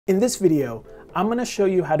In this video, I'm going to show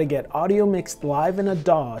you how to get audio mixed live in a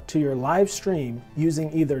DAW to your live stream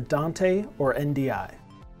using either Dante or NDI.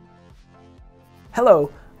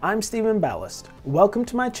 Hello, I'm Stephen Ballast. Welcome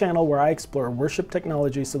to my channel where I explore worship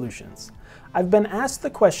technology solutions. I've been asked the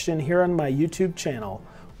question here on my YouTube channel,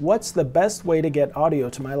 what's the best way to get audio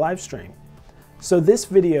to my live stream? So this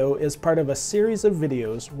video is part of a series of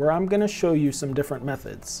videos where I'm going to show you some different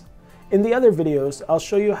methods. In the other videos, I'll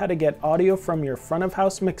show you how to get audio from your front of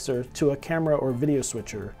house mixer to a camera or video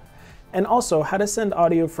switcher, and also how to send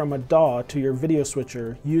audio from a DAW to your video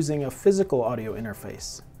switcher using a physical audio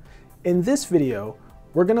interface. In this video,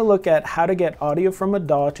 we're going to look at how to get audio from a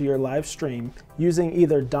DAW to your live stream using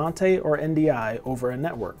either Dante or NDI over a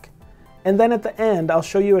network. And then at the end, I'll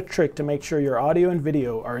show you a trick to make sure your audio and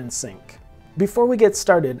video are in sync. Before we get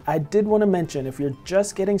started, I did want to mention if you're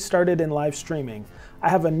just getting started in live streaming, I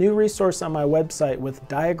have a new resource on my website with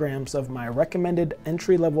diagrams of my recommended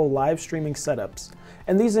entry-level live streaming setups,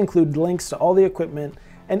 and these include links to all the equipment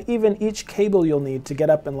and even each cable you'll need to get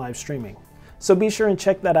up in live streaming. So be sure and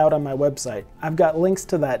check that out on my website. I've got links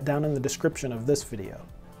to that down in the description of this video.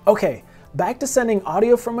 Okay, back to sending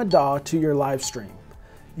audio from a DAW to your live stream.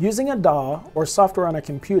 Using a DAW or software on a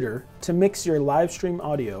computer to mix your live stream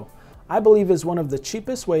audio, I believe is one of the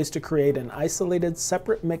cheapest ways to create an isolated,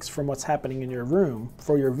 separate mix from what's happening in your room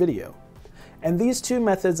for your video. And these two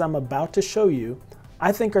methods I'm about to show you,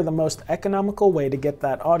 I think are the most economical way to get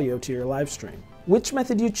that audio to your live stream. Which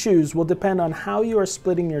method you choose will depend on how you are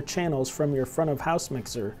splitting your channels from your front of house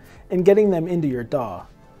mixer and getting them into your DAW.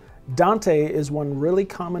 Dante is one really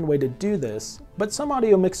common way to do this, but some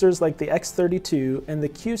audio mixers like the X32 and the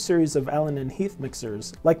Q series of Allen and Heath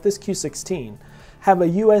mixers, like this Q16, have a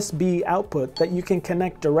USB output that you can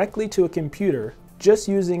connect directly to a computer just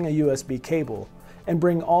using a USB cable and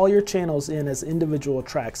bring all your channels in as individual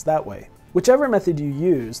tracks that way. Whichever method you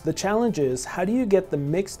use, the challenge is how do you get the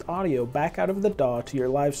mixed audio back out of the DAW to your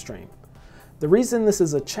live stream? The reason this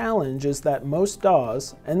is a challenge is that most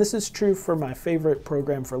DAWs, and this is true for my favorite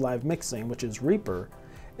program for live mixing, which is Reaper,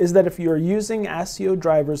 is that if you're using ASIO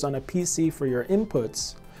drivers on a PC for your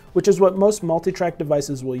inputs, which is what most multi-track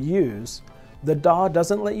devices will use, the DAW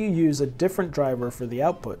doesn't let you use a different driver for the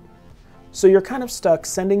output. So you're kind of stuck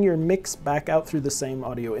sending your mix back out through the same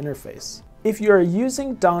audio interface. If you are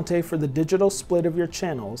using Dante for the digital split of your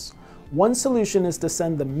channels, one solution is to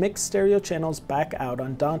send the mixed stereo channels back out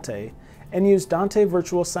on Dante and use Dante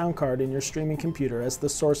Virtual Sound Card in your streaming computer as the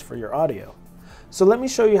source for your audio. So let me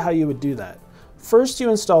show you how you would do that. First, you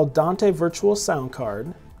install Dante Virtual Sound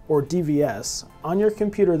Card, or DVS, on your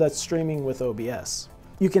computer that's streaming with OBS.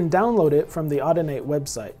 You can download it from the Audinate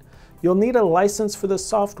website. You'll need a license for the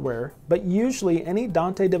software, but usually any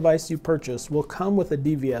Dante device you purchase will come with a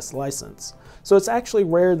DVS license. So it's actually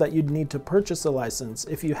rare that you'd need to purchase a license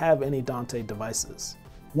if you have any Dante devices.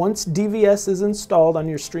 Once DVS is installed on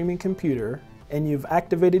your streaming computer and you've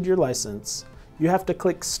activated your license, you have to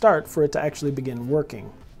click Start for it to actually begin working.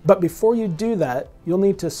 But before you do that, you'll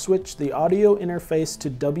need to switch the audio interface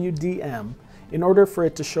to WDM in order for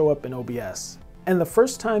it to show up in OBS. And the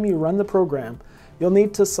first time you run the program, you'll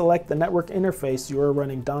need to select the network interface you are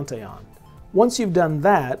running Dante on. Once you've done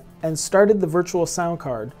that and started the virtual sound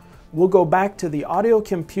card, we'll go back to the audio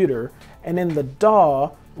computer and in the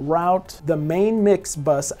DAW route the main mix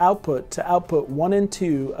bus output to output 1 and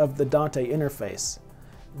 2 of the Dante interface.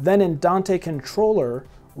 Then in Dante controller,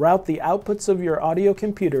 route the outputs of your audio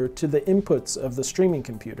computer to the inputs of the streaming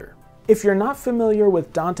computer. If you're not familiar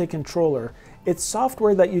with Dante controller, it's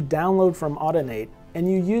software that you download from Audinate and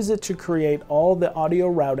you use it to create all the audio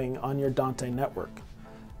routing on your Dante network.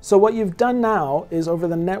 So what you've done now is over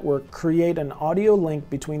the network create an audio link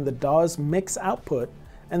between the DAW's mix output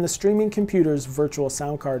and the streaming computer's virtual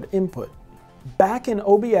sound card input. Back in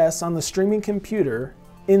OBS on the streaming computer,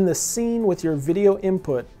 in the scene with your video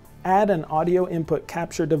input, add an audio input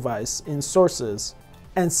capture device in Sources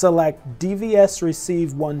and select DVS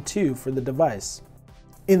Receive 1-2 for the device.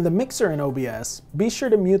 In the mixer in OBS, be sure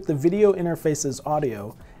to mute the video interface's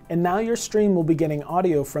audio, and now your stream will be getting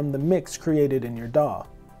audio from the mix created in your DAW.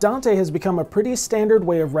 Dante has become a pretty standard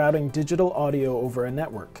way of routing digital audio over a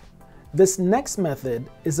network. This next method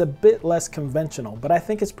is a bit less conventional, but I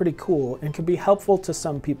think it's pretty cool and can be helpful to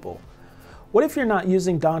some people. What if you're not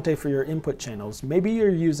using Dante for your input channels? Maybe you're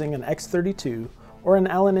using an X32 or an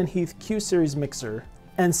Allen and Heath Q series mixer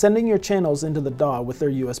and sending your channels into the DAW with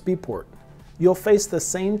their USB port. You'll face the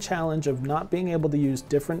same challenge of not being able to use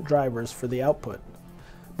different drivers for the output.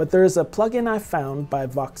 But there is a plugin I found by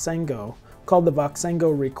Voxengo called the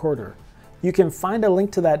Voxengo Recorder. You can find a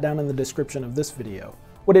link to that down in the description of this video.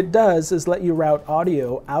 What it does is let you route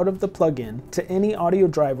audio out of the plugin to any audio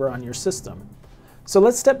driver on your system. So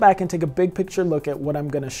let's step back and take a big picture look at what I'm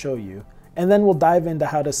going to show you, and then we'll dive into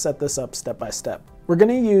how to set this up step by step. We're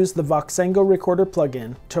going to use the Voxengo Recorder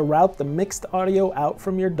plugin to route the mixed audio out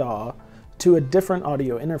from your DAW to a different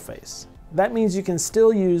audio interface. That means you can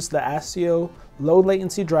still use the ASIO low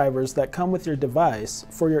latency drivers that come with your device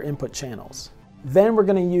for your input channels. Then we're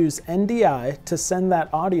going to use NDI to send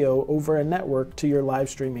that audio over a network to your live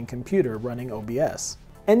streaming computer running OBS.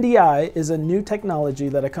 NDI is a new technology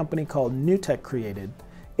that a company called NewTek created.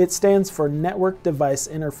 It stands for Network Device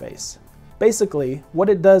Interface. Basically, what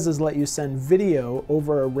it does is let you send video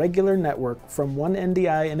over a regular network from one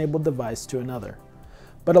NDI-enabled device to another.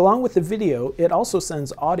 But along with the video, it also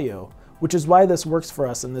sends audio, which is why this works for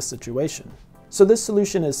us in this situation. So this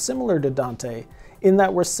solution is similar to Dante in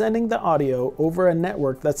that we're sending the audio over a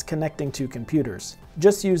network that's connecting two computers,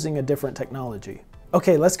 just using a different technology.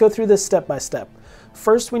 Okay, let's go through this step by step.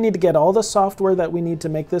 First, we need to get all the software that we need to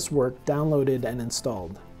make this work downloaded and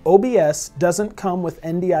installed. OBS doesn't come with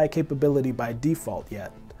NDI capability by default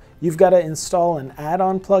yet. You've got to install an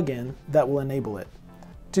add-on plugin that will enable it.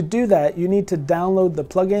 To do that, you need to download the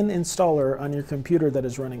plugin installer on your computer that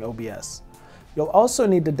is running OBS. You'll also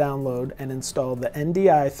need to download and install the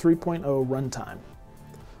NDI 3.0 runtime.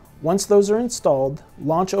 Once those are installed,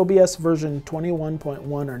 launch OBS version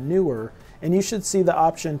 21.1 or newer, and you should see the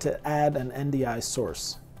option to add an NDI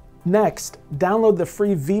source. Next, download the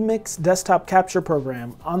free vMix desktop capture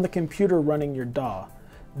program on the computer running your DAW.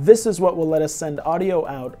 This is what will let us send audio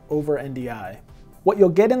out over NDI. What you'll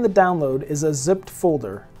get in the download is a zipped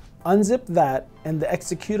folder. Unzip that, and the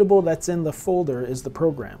executable that's in the folder is the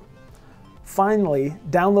program. Finally,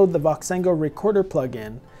 download the Voxengo Recorder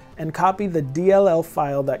plugin and copy the DLL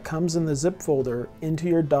file that comes in the zip folder into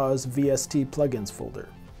your DAW's VST plugins folder.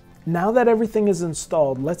 Now that everything is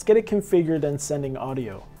installed, let's get it configured and sending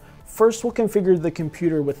audio. First, we'll configure the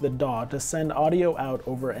computer with the DAW to send audio out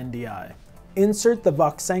over NDI. Insert the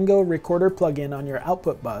Voxengo Recorder plugin on your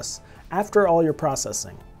output bus after all your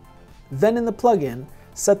processing. Then in the plugin,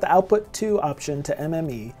 set the Output To option to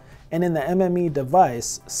MME, and in the MME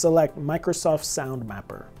device, select Microsoft Sound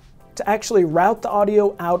Mapper. To actually route the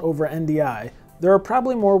audio out over NDI, there are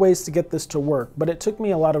probably more ways to get this to work, but it took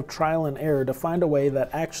me a lot of trial and error to find a way that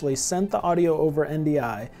actually sent the audio over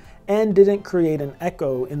NDI and didn't create an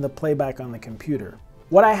echo in the playback on the computer.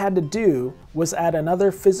 What I had to do was add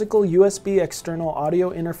another physical USB external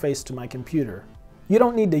audio interface to my computer. You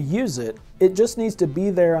don't need to use it, it just needs to be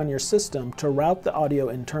there on your system to route the audio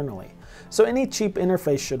internally. So any cheap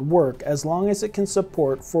interface should work as long as it can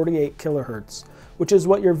support 48 kHz, which is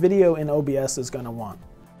what your video in OBS is going to want.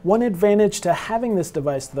 One advantage to having this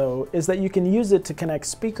device though is that you can use it to connect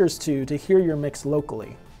speakers to hear your mix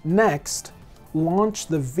locally. Next, launch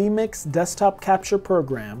the vMix desktop capture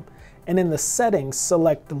program, and in the settings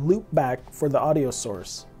select loopback for the audio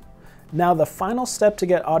source. Now the final step to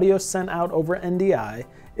get audio sent out over NDI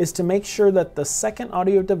is to make sure that the second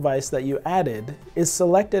audio device that you added is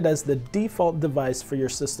selected as the default device for your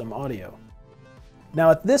system audio.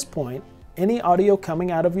 Now at this point, any audio coming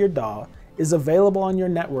out of your DAW is available on your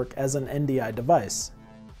network as an NDI device.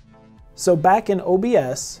 So back in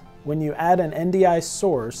OBS, when you add an NDI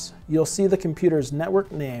source, you'll see the computer's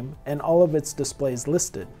network name and all of its displays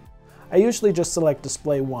listed. I usually just select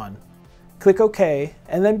display 1. Click OK,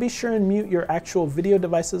 and then be sure and mute your actual video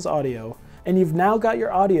device's audio, and you've now got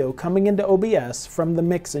your audio coming into OBS from the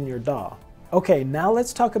mix in your DAW. Okay, now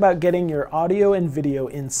let's talk about getting your audio and video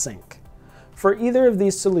in sync. For either of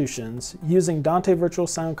these solutions, using Dante Virtual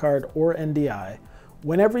Sound Card or NDI,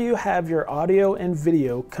 whenever you have your audio and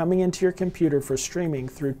video coming into your computer for streaming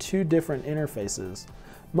through two different interfaces,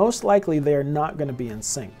 most likely they are not going to be in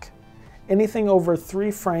sync. Anything over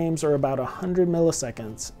 3 frames or about 100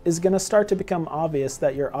 milliseconds is going to start to become obvious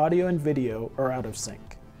that your audio and video are out of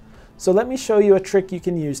sync. So let me show you a trick you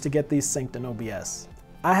can use to get these synced in OBS.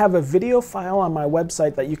 I have a video file on my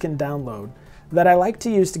website that you can download that I like to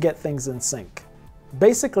use to get things in sync.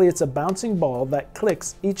 Basically, it's a bouncing ball that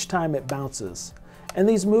clicks each time it bounces. And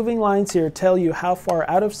these moving lines here tell you how far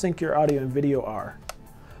out of sync your audio and video are.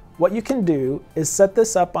 What you can do is set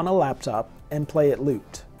this up on a laptop and play it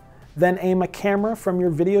looped. Then aim a camera from your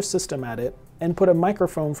video system at it and put a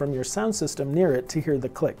microphone from your sound system near it to hear the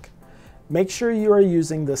click. Make sure you are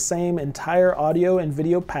using the same entire audio and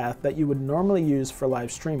video path that you would normally use for live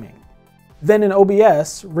streaming. Then in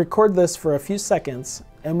OBS, record this for a few seconds,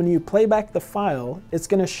 and when you play back the file, it's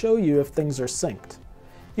going to show you if things are synced.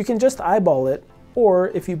 You can just eyeball it, or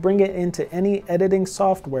if you bring it into any editing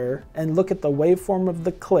software and look at the waveform of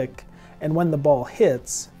the click and when the ball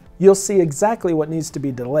hits, you'll see exactly what needs to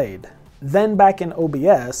be delayed. Then back in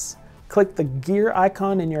OBS, click the gear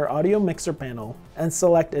icon in your audio mixer panel and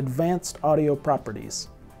select Advanced Audio Properties.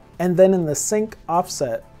 And then in the sync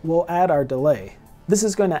offset, we'll add our delay. This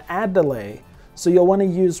is going to add delay, so you'll want to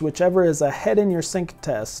use whichever is ahead in your sync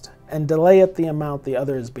test and delay at the amount the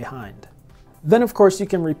other is behind. Then of course you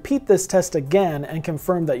can repeat this test again and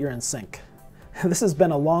confirm that you're in sync. This has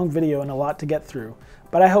been a long video and a lot to get through,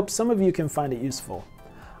 but I hope some of you can find it useful.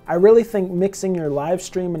 I really think mixing your live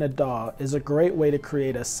stream in a DAW is a great way to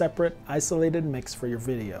create a separate, isolated mix for your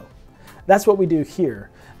video. That's what we do here.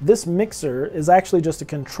 This mixer is actually just a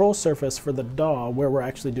control surface for the DAW where we're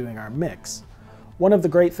actually doing our mix. One of the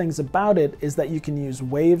great things about it is that you can use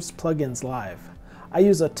Waves plugins live. I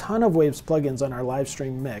use a ton of Waves plugins on our live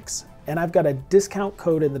stream mix, and I've got a discount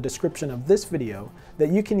code in the description of this video that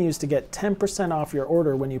you can use to get 10% off your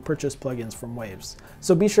order when you purchase plugins from Waves.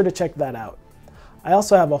 So be sure to check that out. I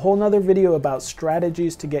also have a whole nother video about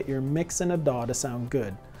strategies to get your mix in a DAW to sound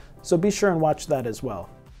good, so be sure and watch that as well.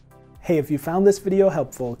 Hey, if you found this video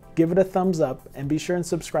helpful, give it a thumbs up and be sure and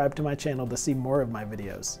subscribe to my channel to see more of my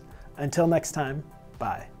videos. Until next time,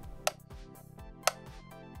 bye.